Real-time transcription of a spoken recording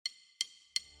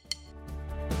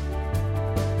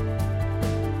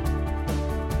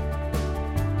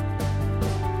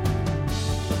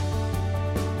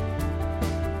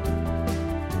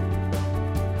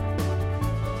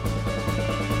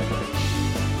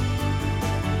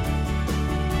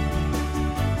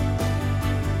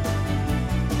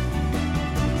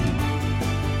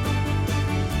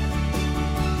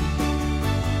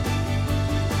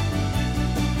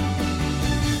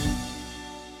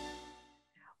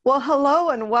Well, hello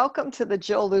and welcome to the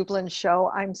Jill Lublin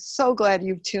Show. I'm so glad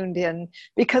you've tuned in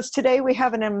because today we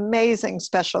have an amazing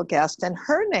special guest, and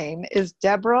her name is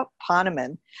Debra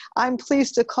Poneman. I'm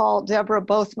pleased to call Debra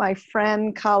both my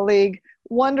friend, colleague,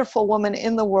 wonderful woman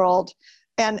in the world.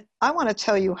 And I want to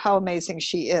tell you how amazing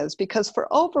she is because for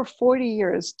over 40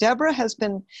 years, Debra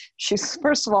she's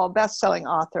first of all a best-selling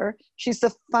author. She's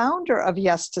the founder of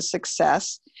Yes to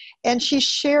Success, and she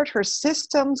shared her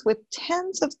systems with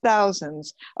tens of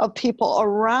thousands of people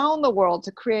around the world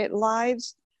to create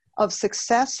lives of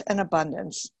success and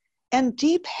abundance and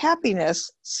deep happiness,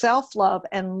 self-love,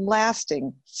 and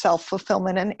lasting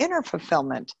self-fulfillment and inner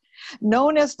fulfillment.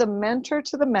 Known as the mentor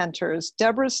to the mentors,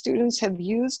 Debra's students have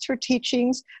used her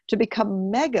teachings to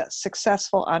become mega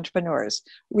successful entrepreneurs,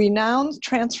 renowned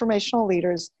transformational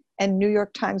leaders, and New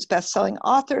York Times bestselling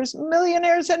authors,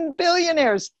 millionaires and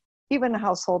billionaires, even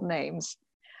household names.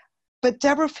 But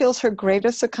Debra feels her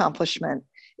greatest accomplishment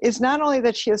is not only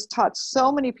that she has taught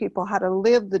so many people how to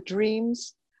live the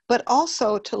dreams, but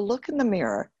also to look in the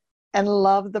mirror and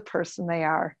love the person they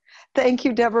are. Thank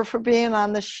you, Debra, for being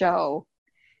on the show.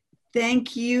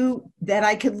 Thank you that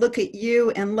I could look at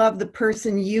you and love the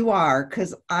person you are,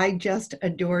 because I just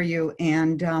adore you,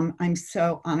 and I'm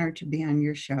so honored to be on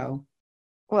your show.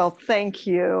 Well, thank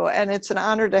you. And it's an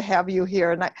honor to have you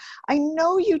here. And I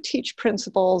know you teach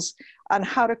principles on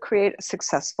how to create a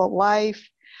successful life.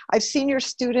 I've seen your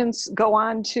students go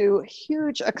on to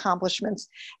huge accomplishments.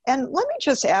 And let me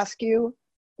just ask you,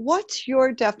 what's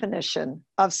your definition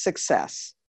of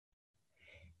success?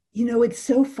 You know, it's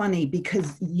so funny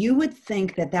because you would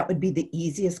think that that would be the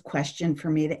easiest question for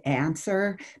me to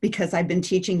answer because I've been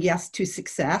teaching Yes to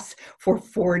Success for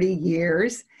 40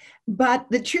 years. But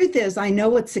the truth is, I know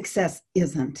what success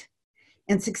isn't.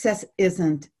 And success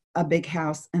isn't a big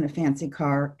house and a fancy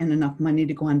car and enough money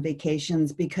to go on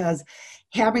vacations, because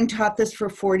having taught this for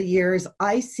 40 years,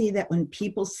 I see that when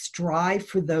people strive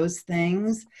for those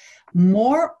things,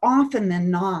 more often than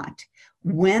not,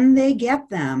 when they get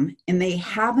them and they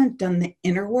haven't done the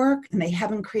inner work and they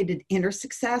haven't created inner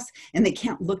success and they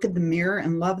can't look at the mirror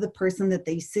and love the person that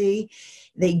they see,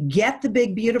 they get the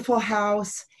big, beautiful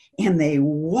house and they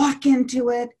walk into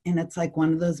it. And it's like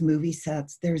one of those movie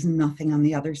sets. There's nothing on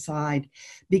the other side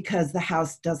because the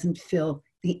house doesn't fill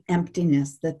the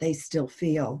emptiness that they still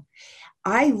feel.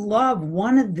 I love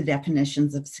one of the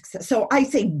definitions of success. So I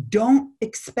say, don't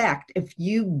expect if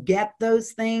you get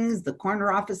those things, the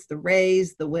corner office, the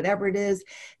raise, the whatever it is,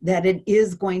 that it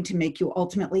is going to make you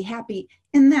ultimately happy.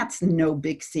 And that's no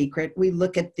big secret. We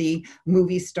look at the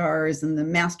movie stars and the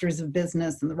masters of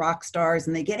business and the rock stars,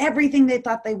 and they get everything they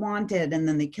thought they wanted, and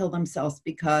then they kill themselves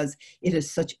because it is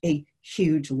such a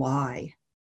huge lie.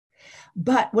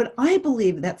 But what I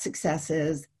believe that success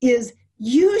is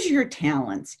use your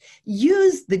talents,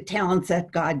 use the talents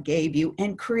that God gave you,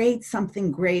 and create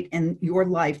something great in your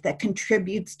life that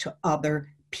contributes to other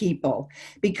people,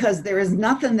 because there is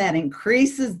nothing that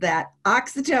increases that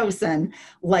oxytocin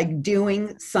like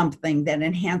doing something that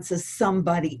enhances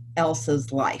somebody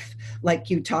else's life, like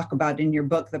you talk about in your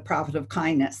book, The Profit of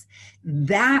Kindness.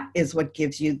 That is what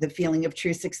gives you the feeling of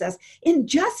true success. And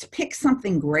just pick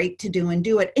something great to do and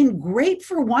do it. And great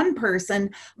for one person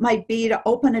might be to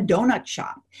open a donut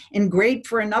shop, and great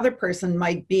for another person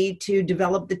might be to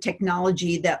develop the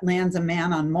technology that lands a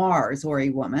man on Mars or a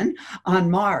woman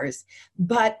on Mars.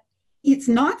 But it's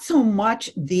not so much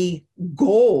the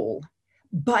goal,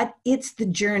 but it's the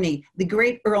journey. The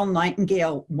great Earl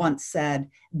Nightingale once said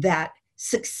that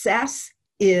success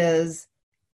is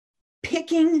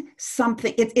picking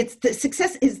something. It's the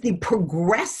success is the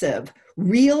progressive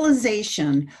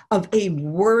realization of a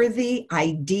worthy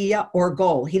idea or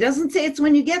goal. He doesn't say it's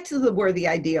when you get to the worthy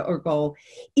idea or goal.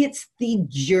 It's the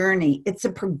journey. It's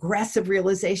a progressive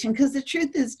realization, because the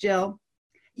truth is, Jill,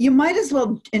 you might as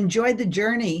well enjoy the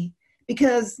journey,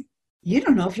 because you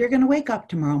don't know if you're going to wake up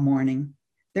tomorrow morning.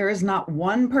 There is not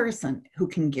one person who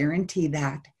can guarantee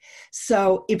that.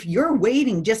 So if you're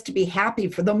waiting just to be happy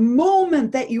for the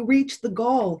moment that you reach the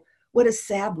goal, what a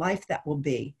sad life that will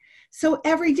be. So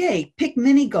every day, pick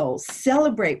mini goals,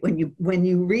 celebrate when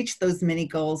you reach those mini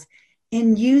goals,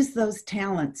 and use those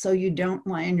talents so you don't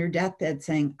lie on your deathbed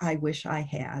saying, I wish I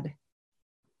had.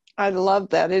 I love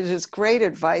that. It is great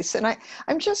advice. And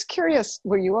I'm just curious,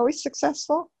 were you always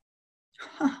successful?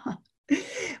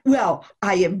 Well,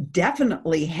 I have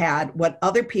definitely had what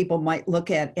other people might look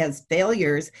at as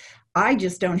failures. I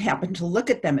just don't happen to look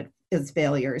at them as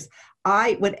failures.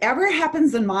 whatever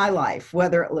happens in my life,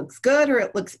 whether it looks good or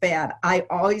it looks bad, I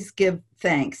always give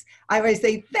thanks. I always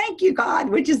say, thank you, God,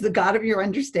 which is the God of your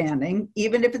understanding,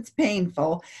 even if it's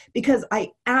painful, because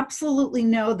I absolutely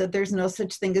know that there's no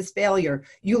such thing as failure.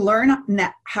 You learn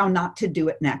how not to do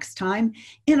it next time.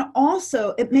 And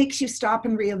also it makes you stop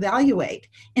and reevaluate.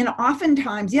 And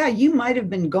oftentimes, yeah, you might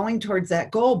have been going towards that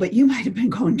goal, but you might have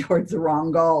been going towards the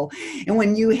wrong goal. And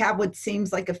when you have what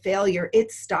seems like a failure,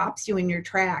 it stops you in your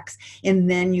tracks. And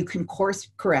then you can course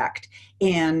correct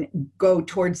and go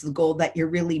towards the goal that you're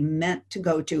really meant to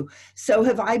go to. So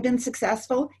have I been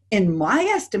successful? In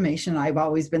my estimation, I've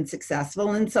always been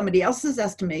successful. In somebody else's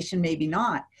estimation, maybe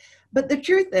not. But the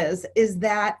truth is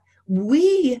that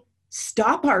we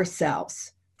stop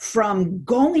ourselves from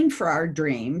going for our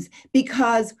dreams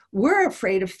because we're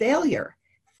afraid of failure.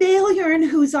 Failure in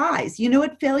whose eyes? You know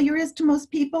what failure is to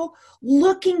most people?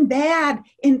 Looking bad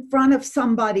in front of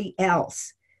somebody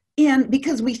else. And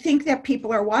because we think that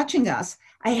people are watching us,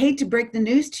 I hate to break the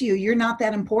news to you, you're not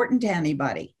that important to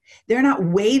anybody. They're not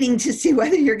waiting to see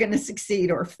whether you're going to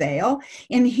succeed or fail.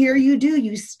 And here you do,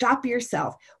 you stop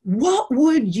yourself. What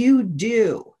would you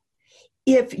do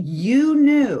if you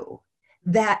knew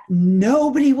that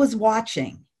nobody was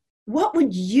watching? What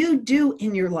would you do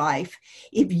in your life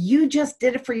if you just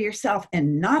did it for yourself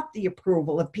and not the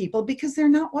approval of people because they're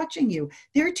not watching you?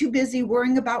 They're too busy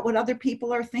worrying about what other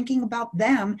people are thinking about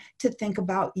them to think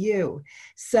about you.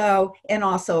 So, and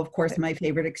also, of course, my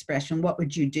favorite expression, what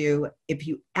would you do if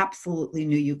you absolutely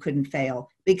knew you couldn't fail?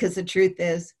 Because the truth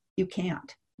is, you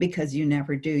can't, because you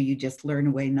never do. You just learn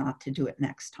a way not to do it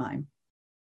next time.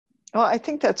 Well, I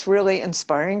think that's really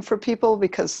inspiring for people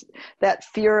because that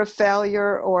fear of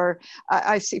failure, or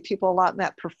I see people a lot in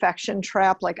that perfection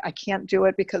trap, like I can't do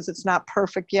it because it's not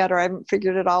perfect yet, or I haven't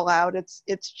figured it all out.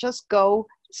 It's just go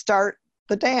start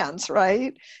the dance,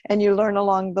 right? And you learn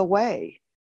along the way.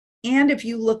 And if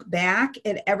you look back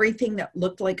at everything that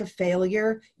looked like a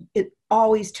failure, it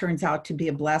always turns out to be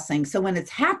a blessing. So when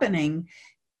it's happening,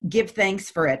 give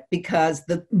thanks for it, because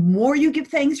the more you give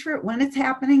thanks for it when it's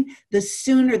happening, the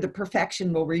sooner the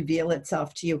perfection will reveal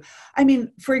itself to you. I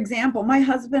mean, for example, my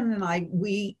husband and I,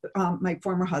 my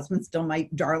former husband, still my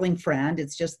darling friend.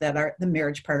 It's just that the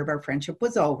marriage part of our friendship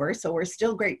was over. So we're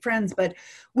still great friends, but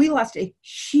we lost a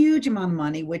huge amount of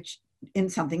money, which in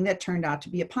something that turned out to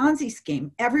be a Ponzi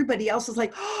scheme. Everybody else was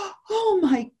like, oh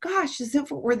my gosh, as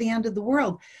if it were the end of the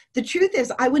world. The truth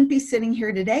is, I wouldn't be sitting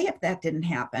here today if that didn't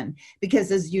happen.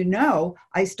 Because as you know,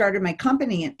 I started my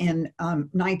company in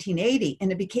 1980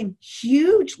 and it became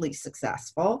hugely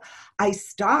successful. I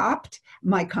stopped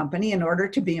my company in order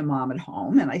to be a mom at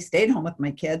home, and I stayed home with my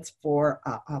kids for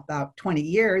about 20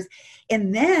 years.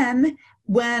 And then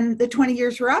when the 20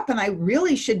 years were up and I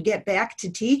really should get back to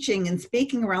teaching and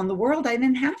speaking around the world, I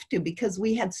didn't have to because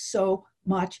we had so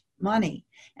much money.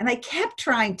 And I kept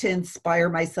trying to inspire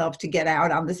myself to get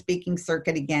out on the speaking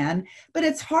circuit again, but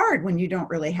it's hard when you don't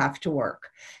really have to work.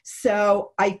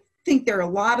 So I think there are a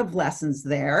lot of lessons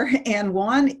there. And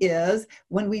one is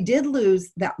when we did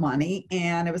lose that money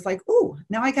and it was like, oh,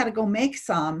 now I got to go make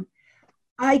some.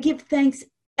 I give thanks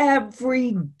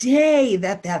every day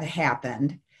that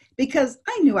happened, because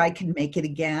I knew I could make it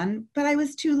again, but I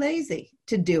was too lazy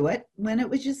to do it when it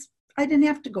was just, I didn't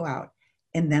have to go out.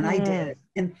 And then I did.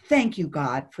 And thank you,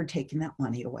 God, for taking that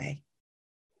money away.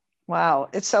 Wow.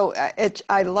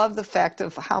 I love the fact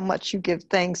of how much you give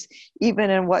thanks,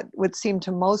 even in what would seem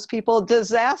to most people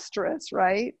disastrous,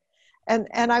 right? And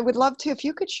I would love to, if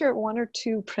you could share one or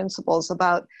two principles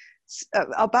about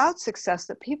success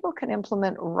that people can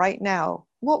implement right now,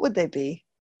 what would they be?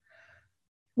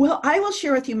 Well, I will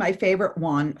share with you my favorite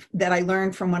one that I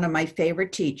learned from one of my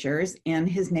favorite teachers, and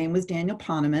his name was Daniel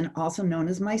Poneman, also known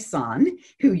as my son,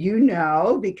 who you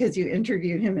know because you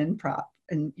interviewed him in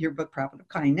your book, Profit of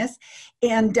Kindness.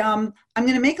 And I'm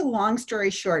going to make a long story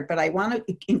short, but I want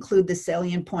to include the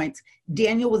salient points.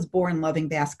 Daniel was born loving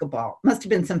basketball. Must have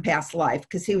been some past life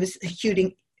because he was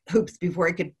shooting hoops before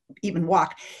he could even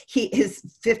walk. His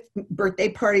 5th birthday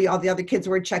party, all the other kids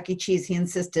were at Chuck E. Cheese. He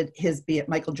insisted his be at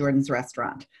Michael Jordan's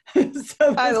restaurant.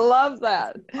 I love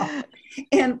that.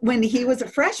 And when he was a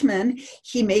freshman,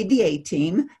 he made the A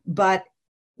team, but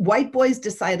white boys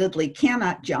decidedly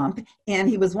cannot jump, and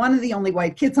he was one of the only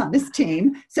white kids on his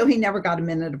team, so he never got a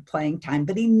minute of playing time.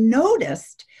 But he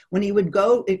noticed when he would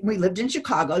go, we lived in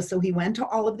Chicago, so he went to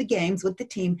all of the games with the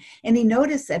team, and he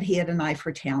noticed that he had an eye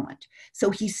for talent.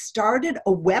 So he started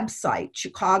a website,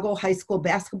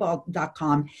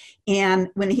 ChicagoHighSchoolBasketball.com, and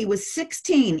when he was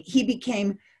 16, he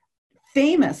became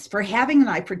famous for having an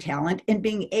eye for talent and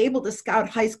being able to scout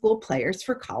high school players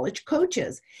for college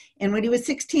coaches. And when he was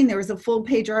 16, there was a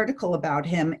full-page article about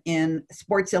him in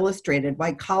Sports Illustrated,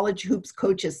 Why College Hoops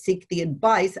Coaches Seek the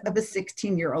Advice of a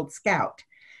 16-year-old Scout.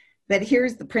 But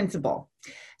here's the principle.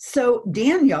 So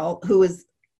Daniel,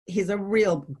 he's a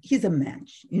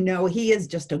mensch, he is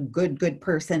just a good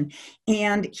person.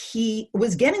 And he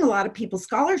was getting a lot of people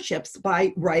scholarships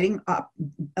by writing up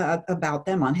about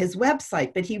them on his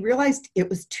website, but he realized it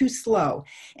was too slow.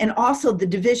 And also the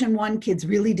Division I kids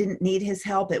really didn't need his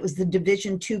help. It was the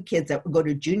Division II kids that would go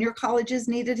to junior colleges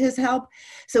needed his help.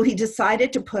 So he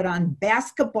decided to put on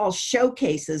basketball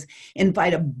showcases,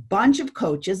 invite a bunch of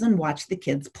coaches and watch the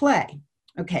kids play.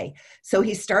 Okay, so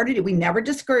he started, we never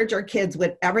discourage our kids,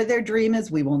 whatever their dream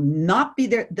is. We will not be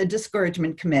the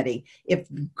discouragement committee. If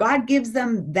God gives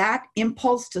them that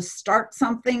impulse to start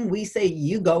something, we say,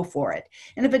 you go for it.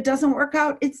 And if it doesn't work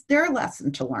out, it's their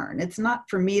lesson to learn. It's not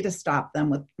for me to stop them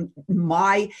with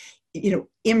my,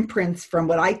 imprints from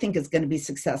what I think is going to be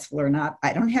successful or not.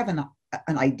 I don't have an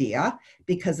idea,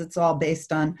 because it's all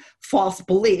based on false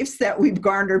beliefs that we've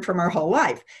garnered from our whole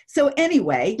life. So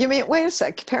anyway. You mean, wait a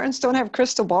sec, parents don't have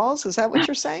crystal balls? Is that what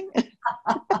you're saying?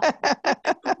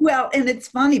 Well, and it's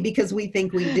funny because we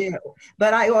think we do.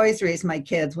 But I always raise my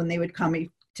kids, when they would come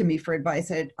to me for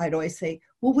advice, I'd always say,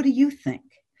 well, what do you think?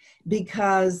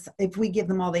 Because if we give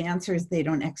them all the answers, they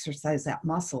don't exercise that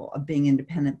muscle of being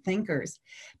independent thinkers.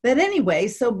 But anyway,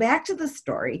 so back to the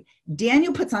story.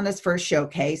 Daniel puts on his first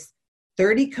showcase,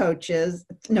 10 coaches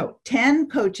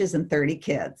and 30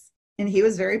 kids. And he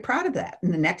was very proud of that.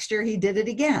 And the next year he did it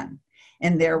again.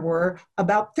 And there were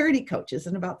about 30 coaches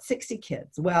and about 60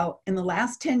 kids. Well, in the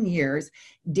last 10 years,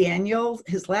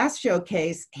 his last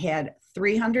showcase had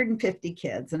 350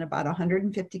 kids and about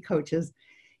 150 coaches.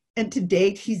 And to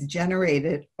date, he's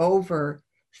generated over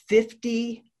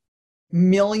 $50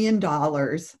 million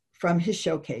from his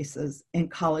showcases in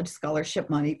college scholarship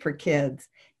money for kids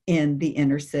in the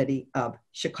inner city of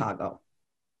Chicago.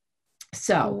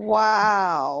 So,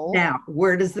 wow. Now,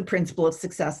 where does the principle of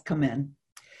success come in?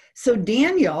 So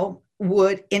Daniel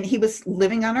and he was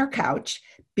living on our couch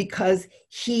because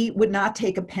he would not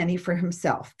take a penny for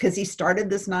himself, because he started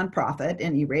this nonprofit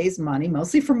and he raised money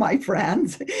mostly for my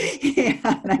friends. And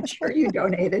I'm sure you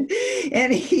donated.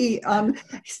 And he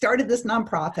started this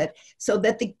nonprofit so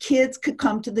that the kids could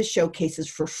come to the showcases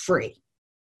for free.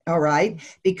 All right.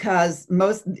 Because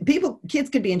kids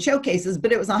could be in showcases,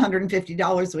 but it was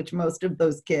 $150, which most of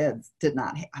those kids did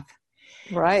not have.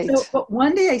 Right. So, but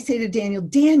one day I say to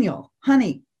Daniel,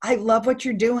 honey, I love what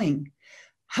you're doing.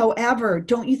 However,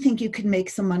 don't you think you could make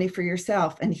some money for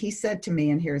yourself? And he said to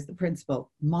me, and here's the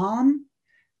principle, Mom,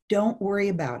 don't worry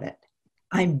about it.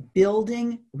 I'm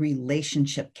building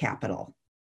relationship capital.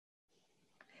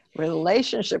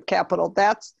 Relationship capital.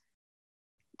 That's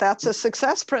a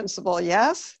success principle,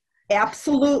 yes?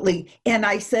 Absolutely. And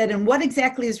I said, and what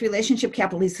exactly is relationship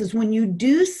capital? He says, when you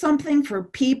do something for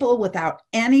people without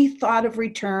any thought of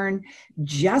return,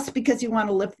 just because you want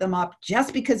to lift them up,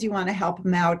 just because you want to help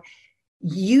them out,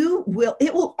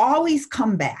 it will always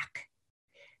come back.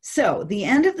 So the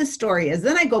end of the story is,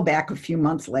 then I go back a few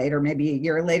months later, maybe a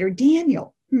year later,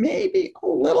 Daniel, maybe a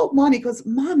little money, goes,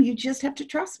 Mom, you just have to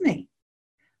trust me.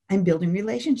 I'm building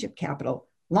relationship capital.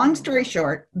 Long story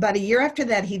short, about a year after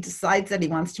that, he decides that he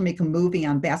wants to make a movie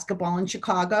on basketball in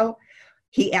Chicago.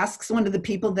 He asks one of the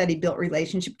people that he built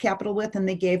relationship capital with, and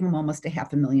they gave him almost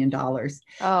 $500,000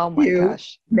 oh my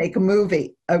gosh. Make a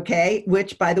movie, okay?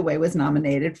 Which, by the way, was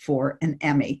nominated for an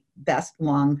Emmy. Best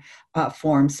long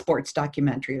form sports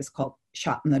documentary. Is called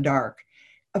Shot in the Dark.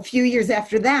 A few years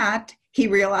after that, he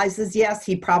realizes, yes,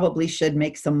 he probably should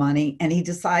make some money, and he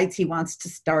decides he wants to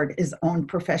start his own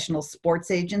professional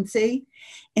sports agency.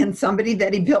 And somebody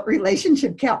that he built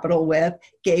relationship capital with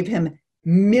gave him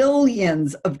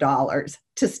millions of dollars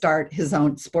to start his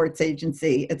own sports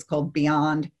agency. It's called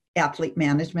Beyond Athlete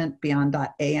Management,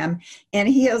 beyond.am. And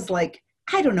he has 8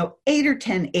 or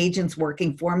 10 agents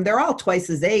working for him. They're all twice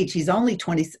his age. He's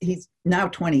now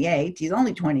 28. He's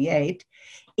only 28.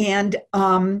 And,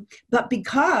 but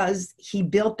because he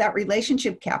built that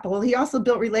relationship capital, he also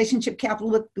built relationship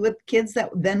capital with kids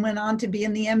that then went on to be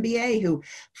in the NBA, who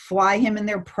fly him in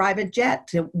their private jet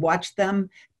to watch them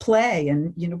play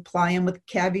and, ply him with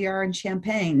caviar and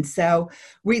champagne. So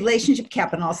relationship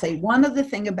capital, I'll say one other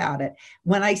thing about it.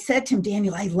 When I said to him,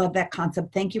 Daniel, I love that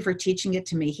concept. Thank you for teaching it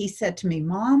to me. He said to me,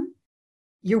 Mom,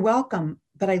 you're welcome,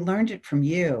 but I learned it from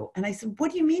you. And I said,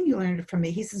 what do you mean you learned it from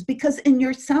me? He says, because in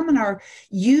your seminar,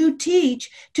 you teach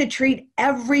to treat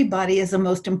everybody as the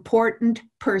most important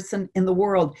person in the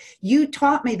world. You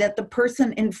taught me that the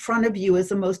person in front of you is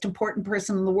the most important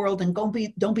person in the world, and don't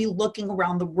be looking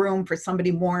around the room for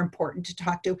somebody more important to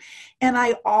talk to. And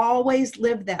I always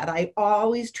lived that. I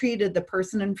always treated the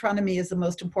person in front of me as the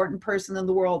most important person in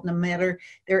the world, no matter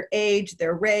their age,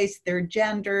 their race, their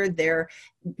gender, their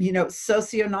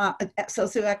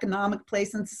socioeconomic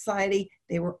place in society.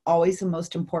 They were always the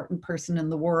most important person in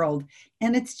the world.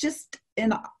 And it's just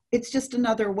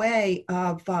another way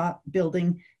of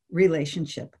building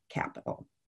relationship capital.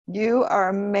 You are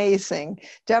amazing.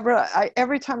 Debra,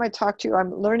 every time I talk to you,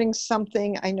 I'm learning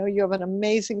something. I know you have an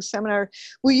amazing seminar.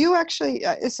 Will you actually,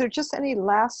 is there just any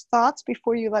last thoughts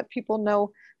before you let people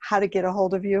know how to get a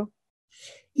hold of you?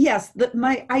 Yes,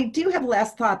 I do have a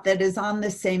last thought that is on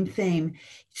the same theme.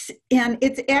 And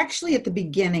it's actually at the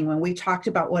beginning when we talked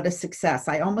about what a success.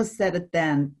 I almost said it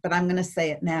then, but I'm going to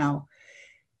say it now.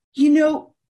 The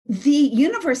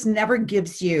universe never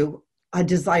gives you a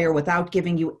desire without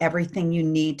giving you everything you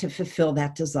need to fulfill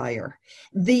that desire.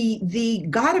 The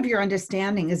God of your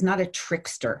understanding is not a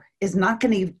trickster, is not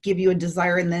going to give you a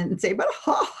desire and then say, but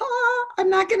I'm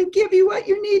not going to give you what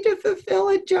you need to fulfill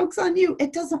it. Joke's on you.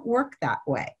 It doesn't work that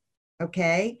way.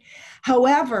 Okay.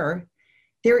 However,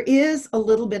 there is a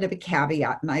little bit of a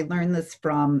caveat, and I learned this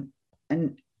from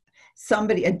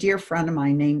a dear friend of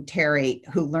mine named Terry,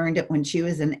 who learned it when she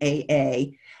was in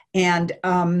AA. And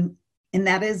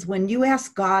that is, when you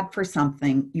ask God for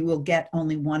something, you will get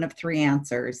only one of three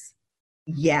answers: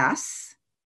 yes,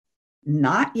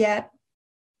 not yet,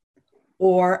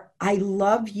 or I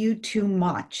love you too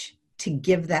much to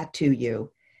give that to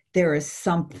you. There is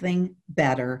something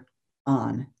better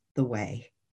on the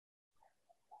way.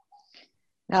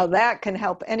 Now that can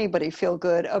help anybody feel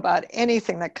good about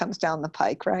anything that comes down the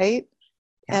pike, right?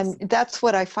 Yes. And that's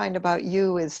what I find about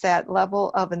you, is that level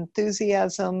of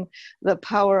enthusiasm. The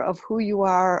power of who you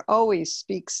are always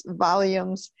speaks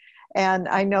volumes. And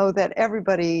I know that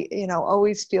everybody,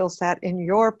 always feels that in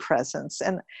your presence.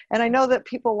 And I know that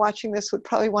people watching this would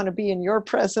probably want to be in your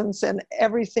presence and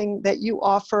everything that you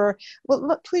offer.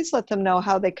 Well, please let them know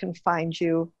how they can find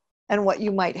you, and what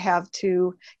you might have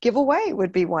to give away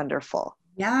would be wonderful.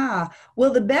 Yeah.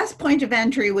 Well, the best point of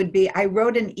entry would be, I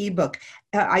wrote an ebook.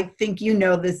 I think you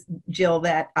know this, Jill,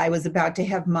 that I was about to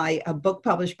have a book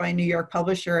published by a New York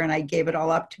publisher, and I gave it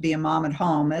all up to be a mom at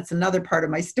home. That's another part of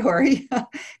my story,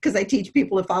 because I teach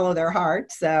people to follow their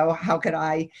heart. So how could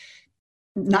I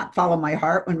not follow my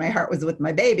heart when my heart was with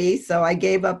my baby? So I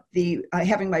gave up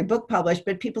having my book published.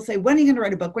 But people say, when are you going to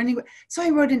write a book? So I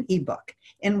wrote an ebook.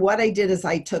 And what I did is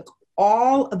I took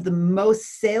all of the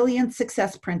most salient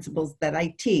success principles that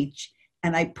I teach,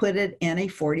 and I put it in a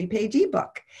 40-page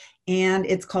ebook. And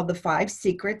it's called The 5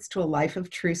 Secrets to a Life of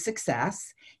True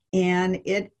Success. And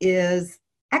it is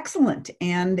excellent.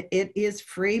 And it is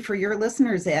free for your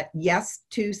listeners at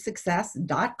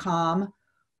yes2success.com.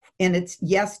 And it's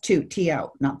yes2,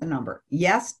 T-O, not the number,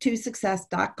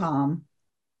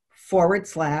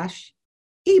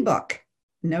 yes2success.com/ebook.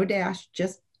 No dash,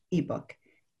 just ebook.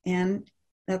 And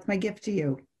that's my gift to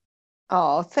you.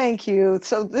 Oh, thank you.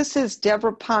 So this is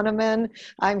Debra Poneman.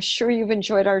 I'm sure you've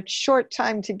enjoyed our short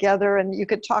time together, and you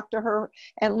could talk to her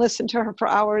and listen to her for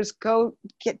hours.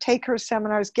 Take her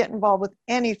seminars, get involved with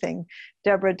anything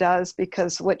Debra does,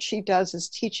 because what she does is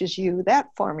teaches you that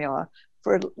formula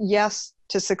for yes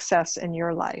to success in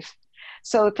your life.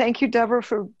 So thank you, Debra,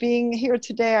 for being here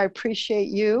today. I appreciate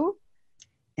you.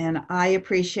 And I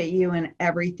appreciate you and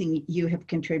everything you have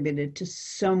contributed to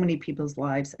so many people's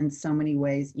lives in so many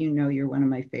ways. You're one of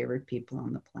my favorite people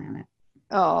on the planet.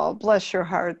 Oh, bless your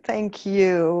heart. Thank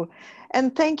you.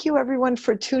 And thank you, everyone,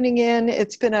 for tuning in.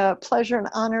 It's been a pleasure and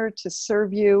honor to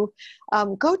serve you.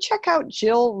 Go check out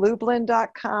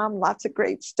JillLublin.com. Lots of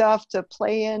great stuff to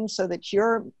play in so that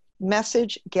your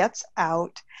message gets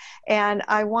out. And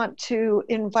I want to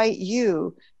invite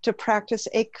you to practice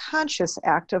a conscious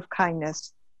act of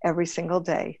kindness every single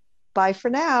day. Bye for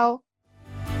now.